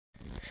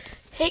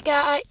Hey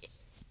guy,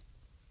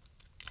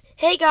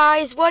 hey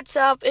guys, what's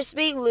up? It's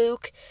me,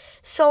 Luke.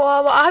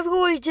 I'm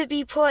going to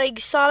be playing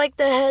Sonic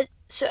the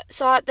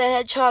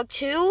Hedgehog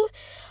 2.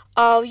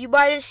 You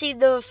might have seen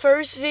the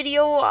first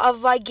video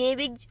of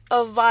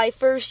my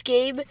first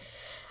game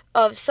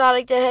of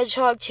Sonic the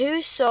Hedgehog 2.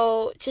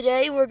 So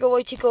today we're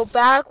going to go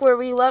back where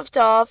we left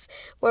off,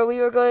 where we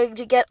were going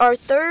to get our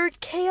third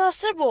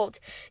Chaos Emerald.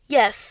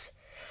 Yes.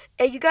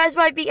 And you guys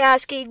might be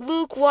asking,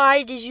 Luke,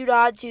 why did you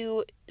not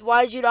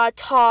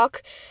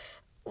talk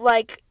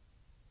like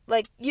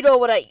you know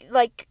what I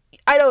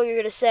know what you're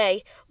gonna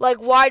say.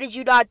 Like, why did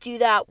you not do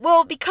that?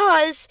 Well,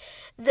 because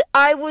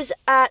I was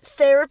at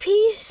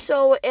therapy,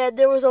 and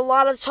there was a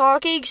lot of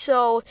talking,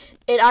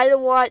 and I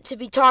didn't want to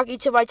be talking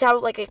to my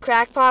tablet like a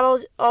crackpot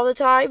all the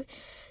time.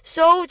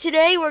 So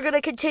today we're gonna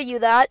continue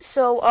that.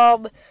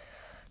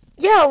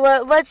 Yeah,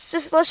 let's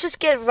just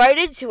get right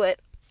into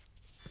it.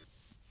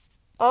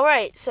 All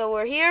right, so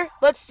we're here.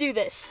 Let's do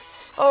this.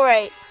 All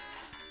right,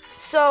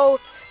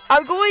 so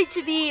I'm going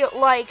to be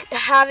like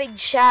having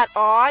chat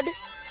on,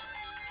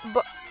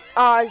 but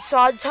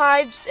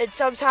sometimes, and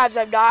sometimes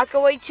I'm not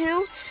going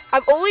to.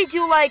 I only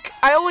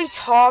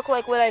talk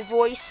like when I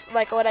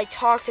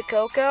talk to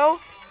Coco.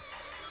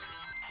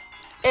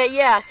 And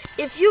yeah,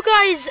 if you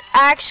guys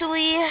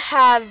actually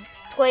have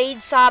played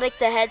Sonic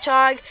the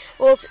Hedgehog,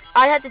 well,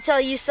 I have to tell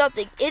you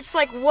something. It's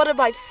like one of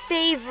my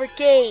favorite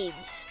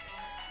games.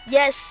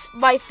 Yes,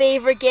 my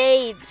favorite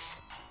games.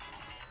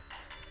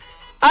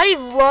 I've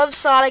loved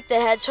Sonic the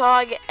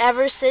Hedgehog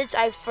ever since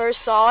I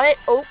first saw it.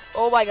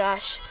 Oh my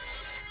gosh.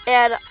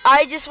 And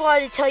I just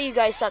wanted to tell you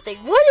guys something.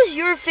 What is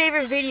your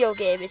favorite video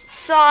game? Is it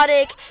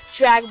Sonic,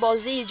 Dragon Ball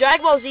Z?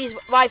 Dragon Ball Z is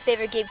my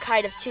favorite game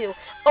kind of too.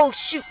 Oh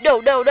shoot,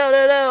 no.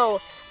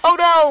 Oh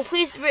no,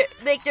 please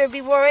make there be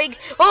more rings.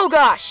 Oh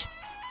gosh.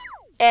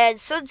 And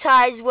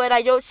sometimes when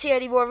I don't see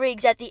any more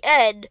rings at the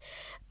end,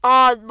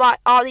 on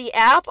the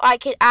app, I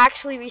can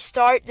actually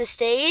restart the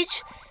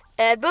stage,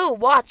 and boom,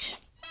 watch.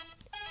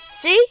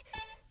 See?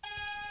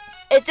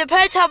 It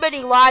depends how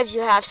many lives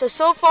you have.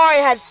 So far I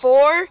had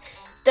 4,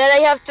 then I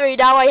have 3,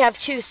 now I have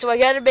 2, so I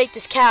gotta make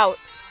this count.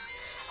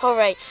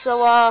 Alright,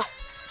 so,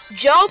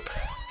 jump,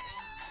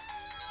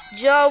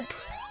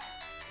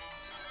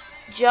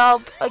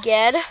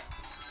 again.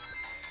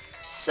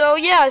 So,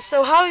 yeah,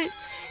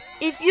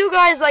 if you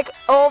guys like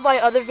all my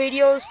other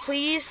videos,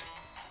 please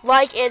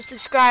like and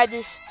subscribe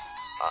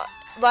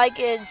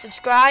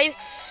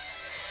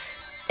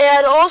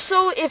And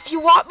also, if you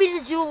want me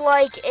to do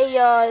like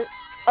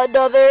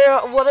another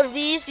one of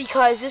these,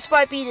 because this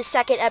might be the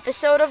second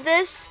episode of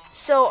this.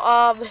 So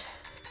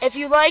if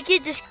you like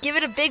it, just give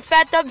it a big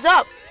fat thumbs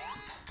up.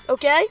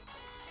 Okay?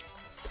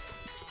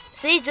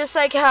 See, just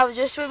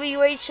when we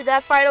reach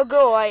that final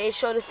goal, I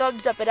showed a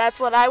thumbs up, and that's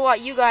what I want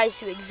you guys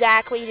to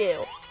exactly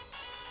do.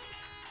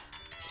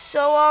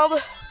 So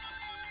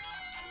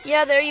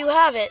yeah, there you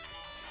have it.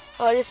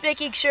 Just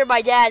making sure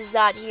my dad's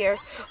not here.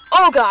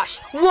 Oh gosh!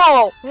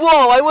 Whoa!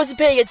 I wasn't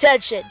paying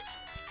attention.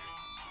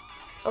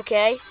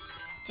 Okay.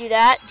 Do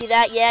that.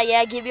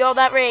 Yeah, give me all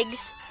that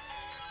rings.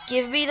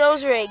 Give me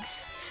those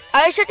rings.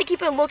 I just have to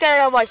keep a lookout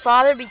on my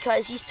father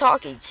because he's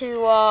talking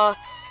to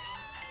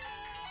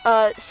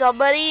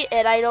somebody,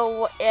 and I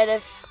don't. And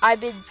if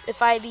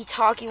I be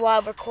talking while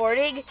I'm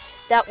recording,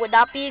 that would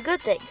not be a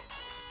good thing.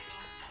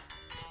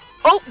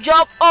 Oh,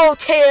 jump! Oh,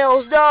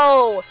 Tails!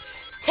 No,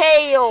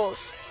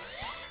 Tails.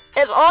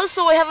 And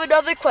also, I have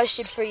another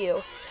question for you.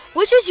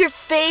 Which is your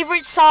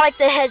favorite Sonic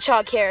the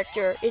Hedgehog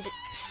character? Is it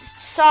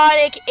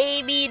Sonic,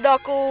 Amy,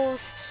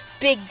 Knuckles,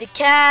 Big the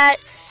Cat?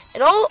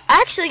 And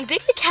actually,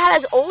 Big the Cat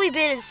has only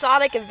been in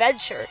Sonic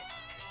Adventure.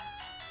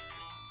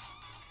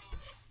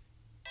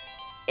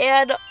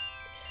 And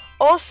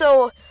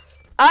also,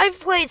 I've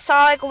played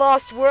Sonic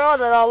Lost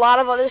World and a lot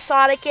of other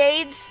Sonic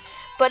games,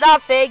 but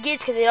not fan games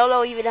because they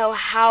don't even know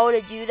how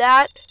to do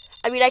that.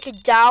 I mean, I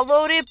could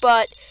download it,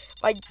 but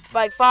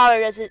my father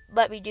doesn't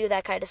let me do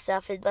that kind of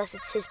stuff unless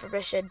it's his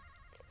permission.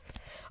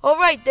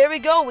 Alright, there we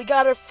go. We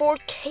got our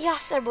 4th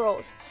Chaos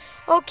Emerald.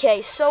 Okay,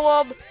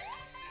 so,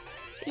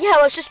 yeah,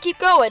 let's just keep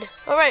going.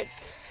 Alright,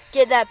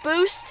 get that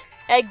boost,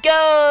 and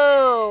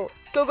go!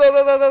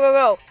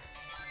 Go.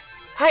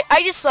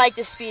 I just like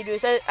the speed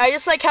boost. I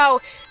just like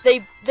how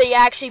they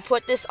actually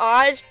put this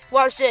on.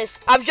 Watch this.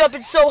 I'm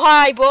jumping so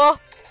high, boy.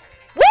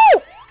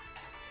 Woo!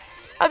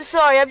 I'm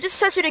sorry, I'm just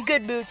such in a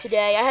good mood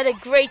today. I had a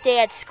great day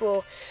at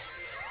school.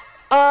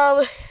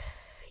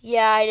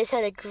 Yeah, I just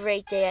had a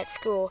great day at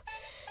school.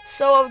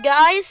 So,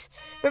 guys,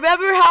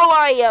 remember how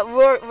I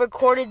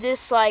recorded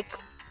this like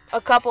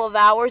a couple of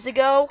hours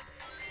ago?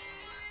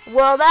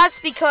 Well, that's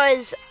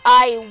because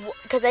I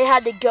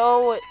had to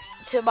go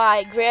to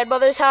my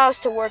grandmother's house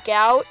to work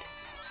out.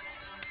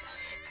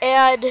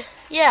 And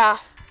yeah.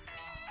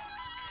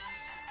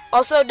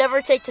 Also,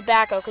 never take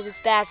tobacco because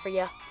it's bad for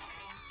you.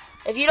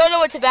 If you don't know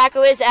what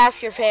tobacco is,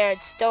 ask your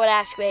parents. Don't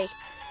ask me.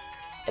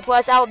 And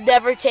plus, I'll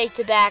never take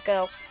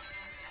tobacco.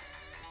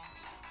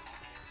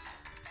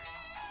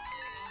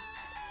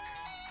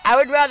 I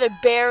would rather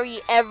bury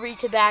every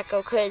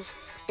tobacco, because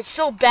It's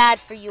so bad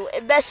for you.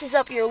 It messes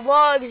up your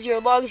lungs.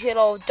 Your lungs get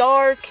all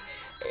dark.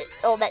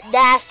 All that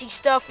nasty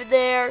stuff in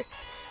there.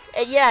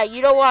 And yeah,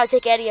 you don't want to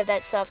take any of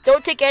that stuff.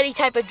 Don't take any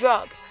type of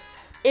drug.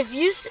 If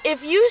you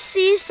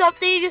see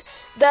something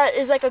that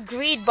is like a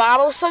green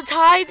bottle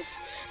sometimes,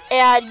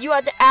 and you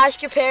have to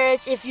ask your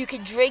parents if you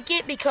can drink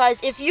it,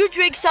 because if you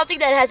drink something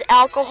that has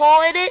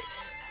alcohol in it,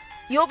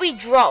 you'll be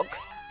drunk.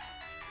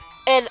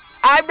 And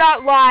I'm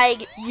not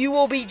lying, you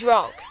will be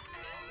drunk.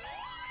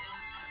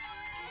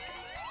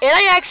 And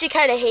I actually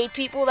kind of hate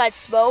people that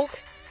smoke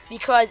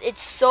because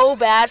it's so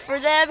bad for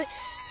them.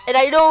 And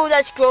I know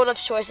that's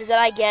grown-ups' choices,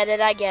 and I get it.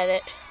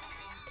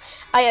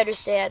 I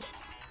understand.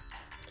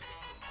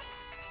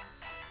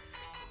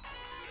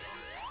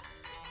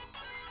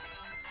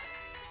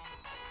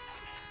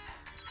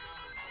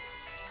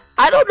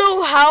 I don't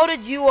know how to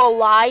do a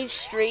live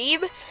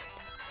stream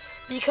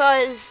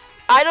because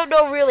I don't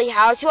know really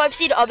how to. I've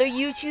seen other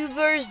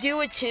YouTubers do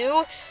it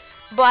too,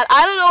 but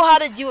I don't know how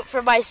to do it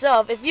for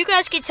myself. If you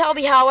guys could tell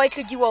me how I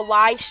could do a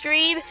live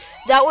stream,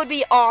 that would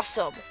be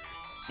awesome.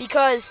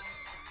 Because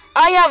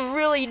I have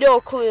really no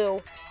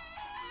clue.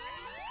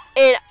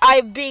 And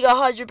I'm being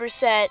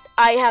 100%,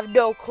 I have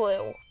no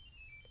clue.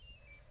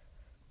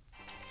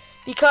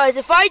 Because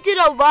if I did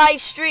a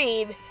live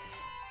stream,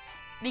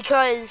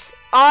 because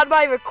on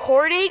my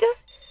recording,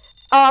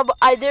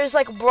 there's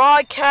like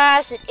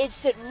broadcast and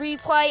instant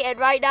replay, and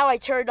right now I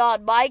turned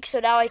on mic, so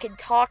now I can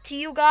talk to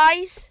you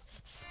guys.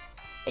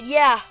 And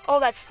yeah, all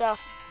that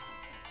stuff.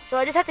 So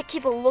I just have to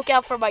keep a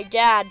lookout for my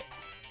dad,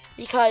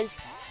 because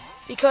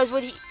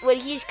when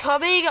he's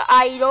coming,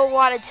 I don't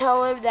want to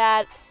tell him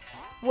that.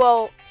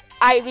 Well,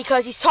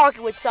 because he's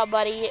talking with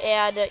somebody,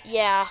 and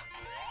yeah.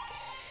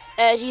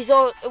 And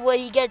when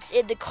he gets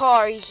in the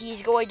car,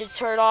 he's going to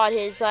turn on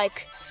his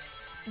like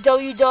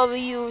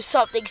WW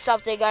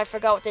something. I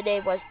forgot what the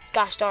name was.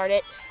 Gosh darn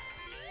it.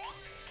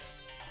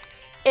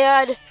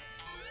 And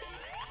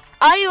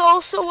I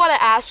also want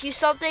to ask you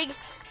something.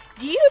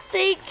 Do you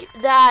think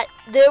that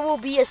there will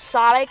be a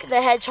Sonic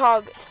the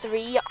Hedgehog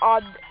 3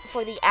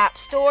 for the App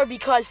Store?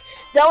 Because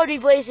that would be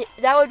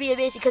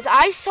amazing. Because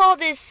I saw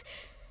this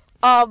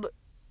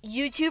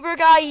YouTuber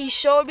guy. He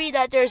showed me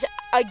that there's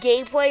a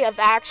gameplay of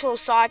actual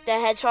Sonic the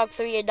Hedgehog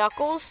 3 and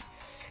Knuckles,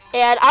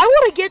 and I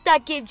want to get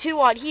that game too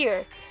on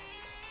here.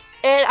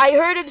 And I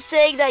heard him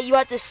saying that you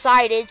have to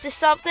sign into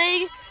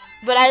something,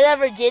 but I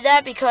never did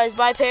that because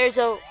my parents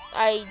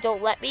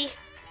don't let me.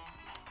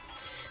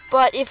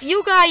 But if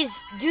you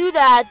guys do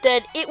that,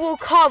 then it will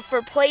come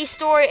for Play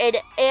Store and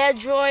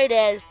Android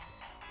and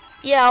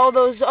yeah, all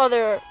those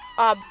other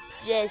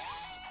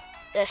yes.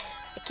 I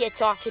can't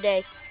talk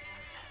today.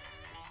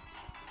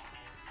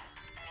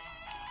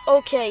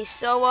 Okay,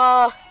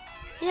 so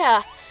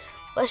yeah,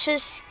 let's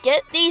just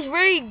get these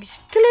rings.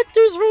 Collect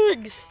these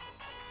rings.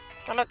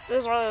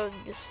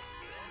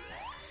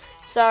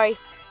 Sorry.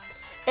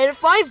 And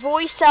if my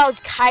voice sounds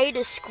kind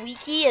of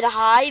squeaky and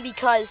high,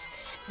 because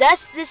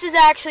this is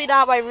actually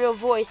not my real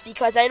voice,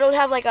 because I don't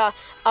have like a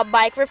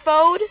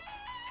microphone.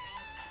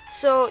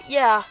 So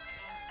yeah,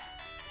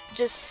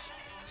 just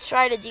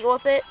try to deal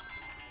with it.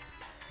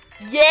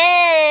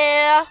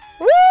 Yeah!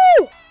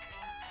 Woo!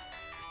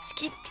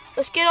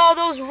 Let's get all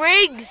those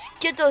rings.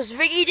 Get those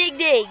ringy ding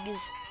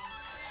dings.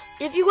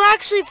 If you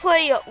actually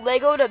play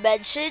Lego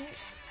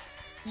Dimensions,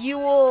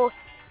 you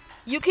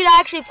can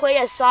actually play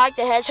as Sonic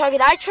the Hedgehog,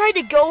 and I tried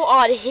to go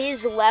on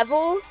his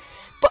level,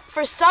 but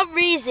for some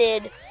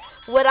reason,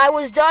 when I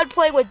was done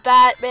playing with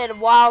Batman and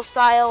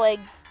Wildstyle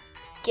and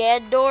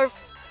Gandorf,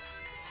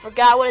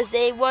 forgot what his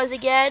name was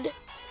again.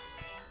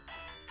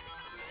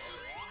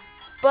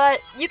 But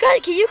can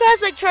you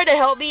guys like try to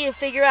help me and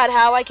figure out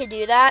how I can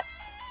do that?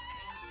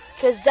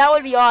 Because that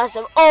would be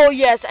awesome. Oh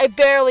yes, I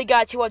barely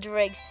got 200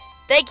 rings.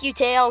 Thank you,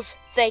 Tails.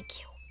 Thank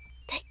you.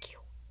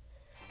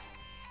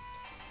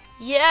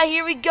 Yeah,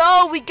 here we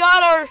go. We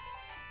got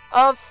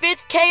our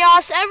 5th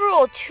Chaos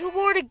Emerald. 2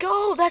 more to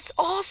go. That's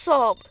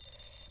awesome.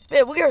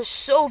 Man, we are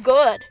so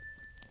good.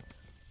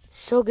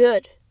 So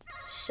good.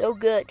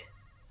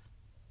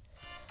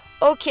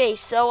 Okay,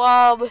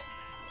 so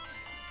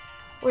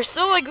we're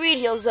still in Green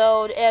Hill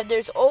Zone, and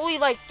there's only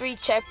like 3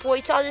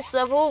 checkpoints on this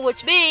level,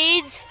 which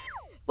means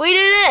we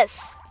do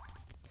this.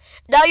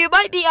 Now you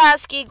might be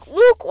asking,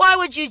 Luke, why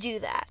would you do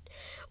that?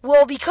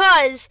 Well,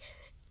 because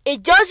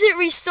it doesn't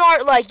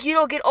restart, like you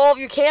don't get all of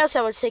your Chaos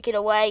Emeralds taken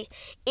away.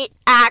 It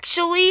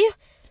actually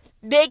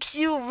makes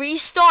you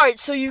restart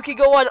so you can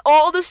go on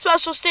all the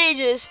special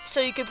stages so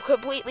you can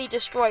completely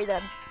destroy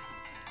them.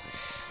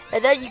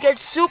 And then you get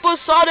Super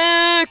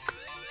Sonic.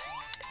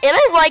 And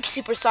I like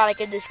Super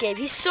Sonic in this game.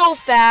 He's so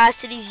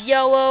fast and he's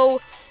yellow.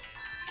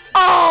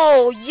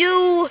 Oh,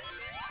 you.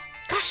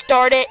 Gosh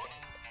darn it.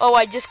 Oh,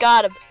 I just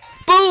got him.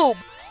 Boom.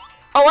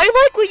 Oh, I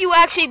like when you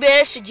actually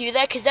managed to do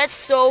that because that's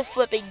so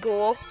flipping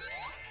cool.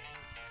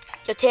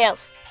 Yo,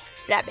 Tails.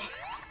 Grab me.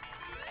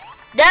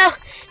 No.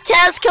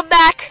 Tails, come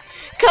back.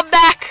 Come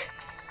back.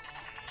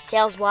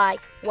 Tails, why?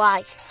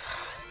 Why?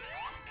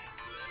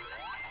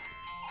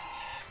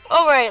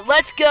 Alright,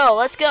 let's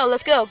go.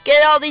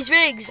 Get all these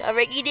rings. A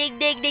ringy ding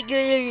ding ding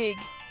ding.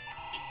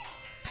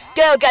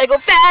 Go, gotta go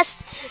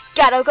fast.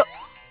 Gotta go.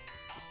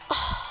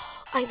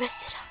 Oh, I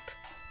messed it up.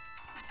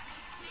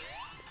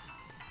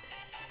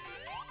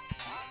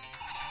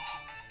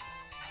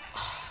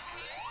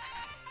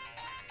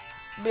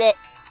 Blech.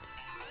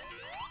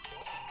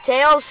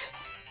 Tails,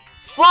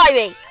 fly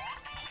me.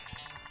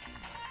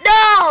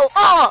 No!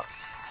 Oh!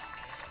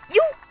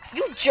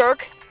 You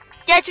jerk.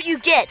 That's what you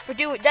get for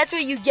doing. That's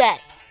what you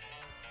get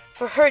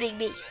for hurting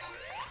me.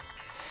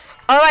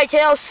 All right,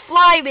 Tails,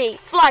 fly me.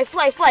 Fly,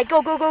 fly, fly.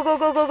 Go, go, go, go,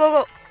 go, go, go,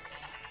 go.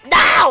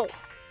 No!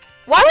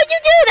 Why would you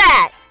do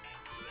that?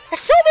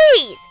 That's so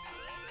mean.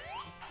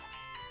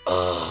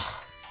 Ugh.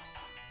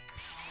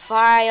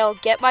 Fine, I'll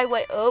get my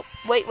way. Oh,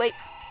 wait, wait.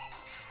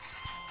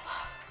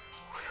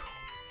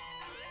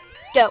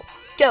 Go,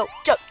 go,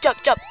 jump,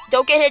 jump, jump.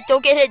 Don't get hit,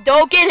 don't get hit,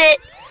 don't get hit.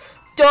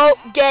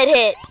 Don't get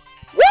hit.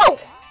 Woo!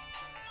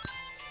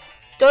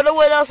 Don't know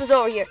what else is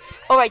over here.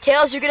 Alright,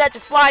 Tails, you're gonna have to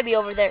fly me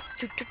over there.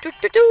 Doo, doo, doo,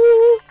 doo,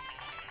 doo.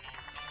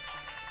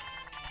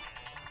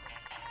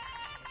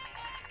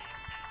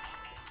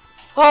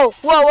 Oh,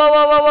 whoa, whoa,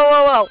 whoa, whoa, whoa,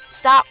 whoa, whoa.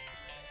 Stop.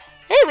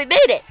 Hey, we made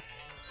it.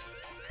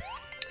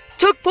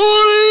 Took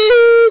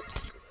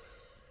point!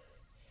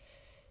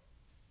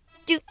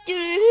 Do,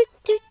 do,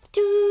 do,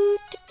 do, do,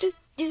 do,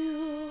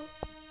 do.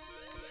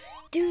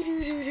 Do,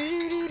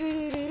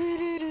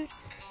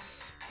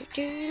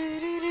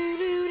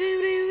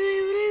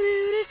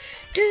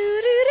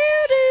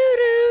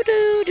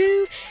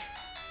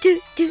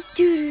 do,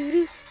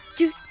 do, do,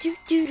 do, do,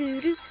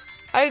 do, do.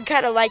 I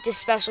kind of like this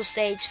special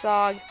stage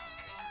song.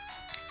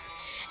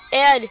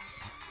 And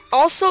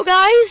also,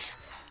 guys,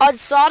 on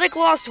Sonic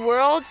Lost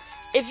World,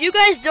 if you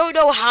guys don't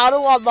know how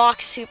to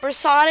unlock Super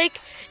Sonic,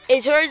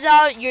 it turns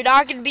out you're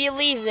not going to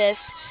believe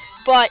this,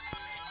 but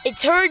it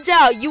turns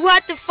out you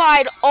have to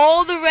find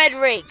all the red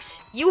rings.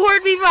 You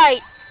heard me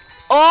right.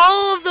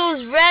 All of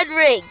those red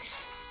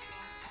rings.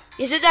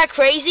 Isn't that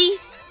crazy?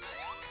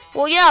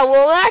 Well, yeah,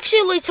 well, it actually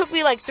only took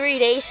me like 3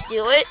 days to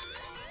do it.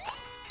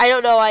 I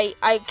don't know, I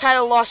kind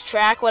of lost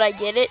track when I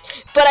did it,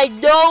 but I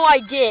know I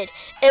did.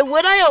 And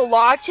when I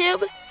unlocked him,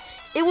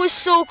 it was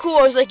so cool.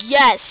 I was like,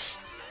 yes,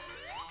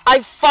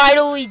 I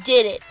finally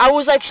did it. I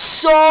was like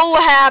so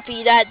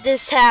happy that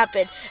this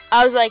happened.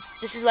 I was like,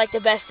 this is like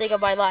the best thing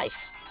of my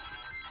life.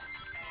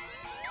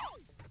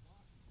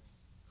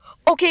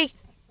 Okay.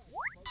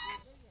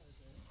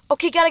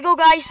 Okay, gotta go,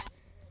 guys.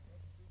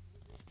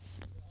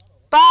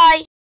 Bye.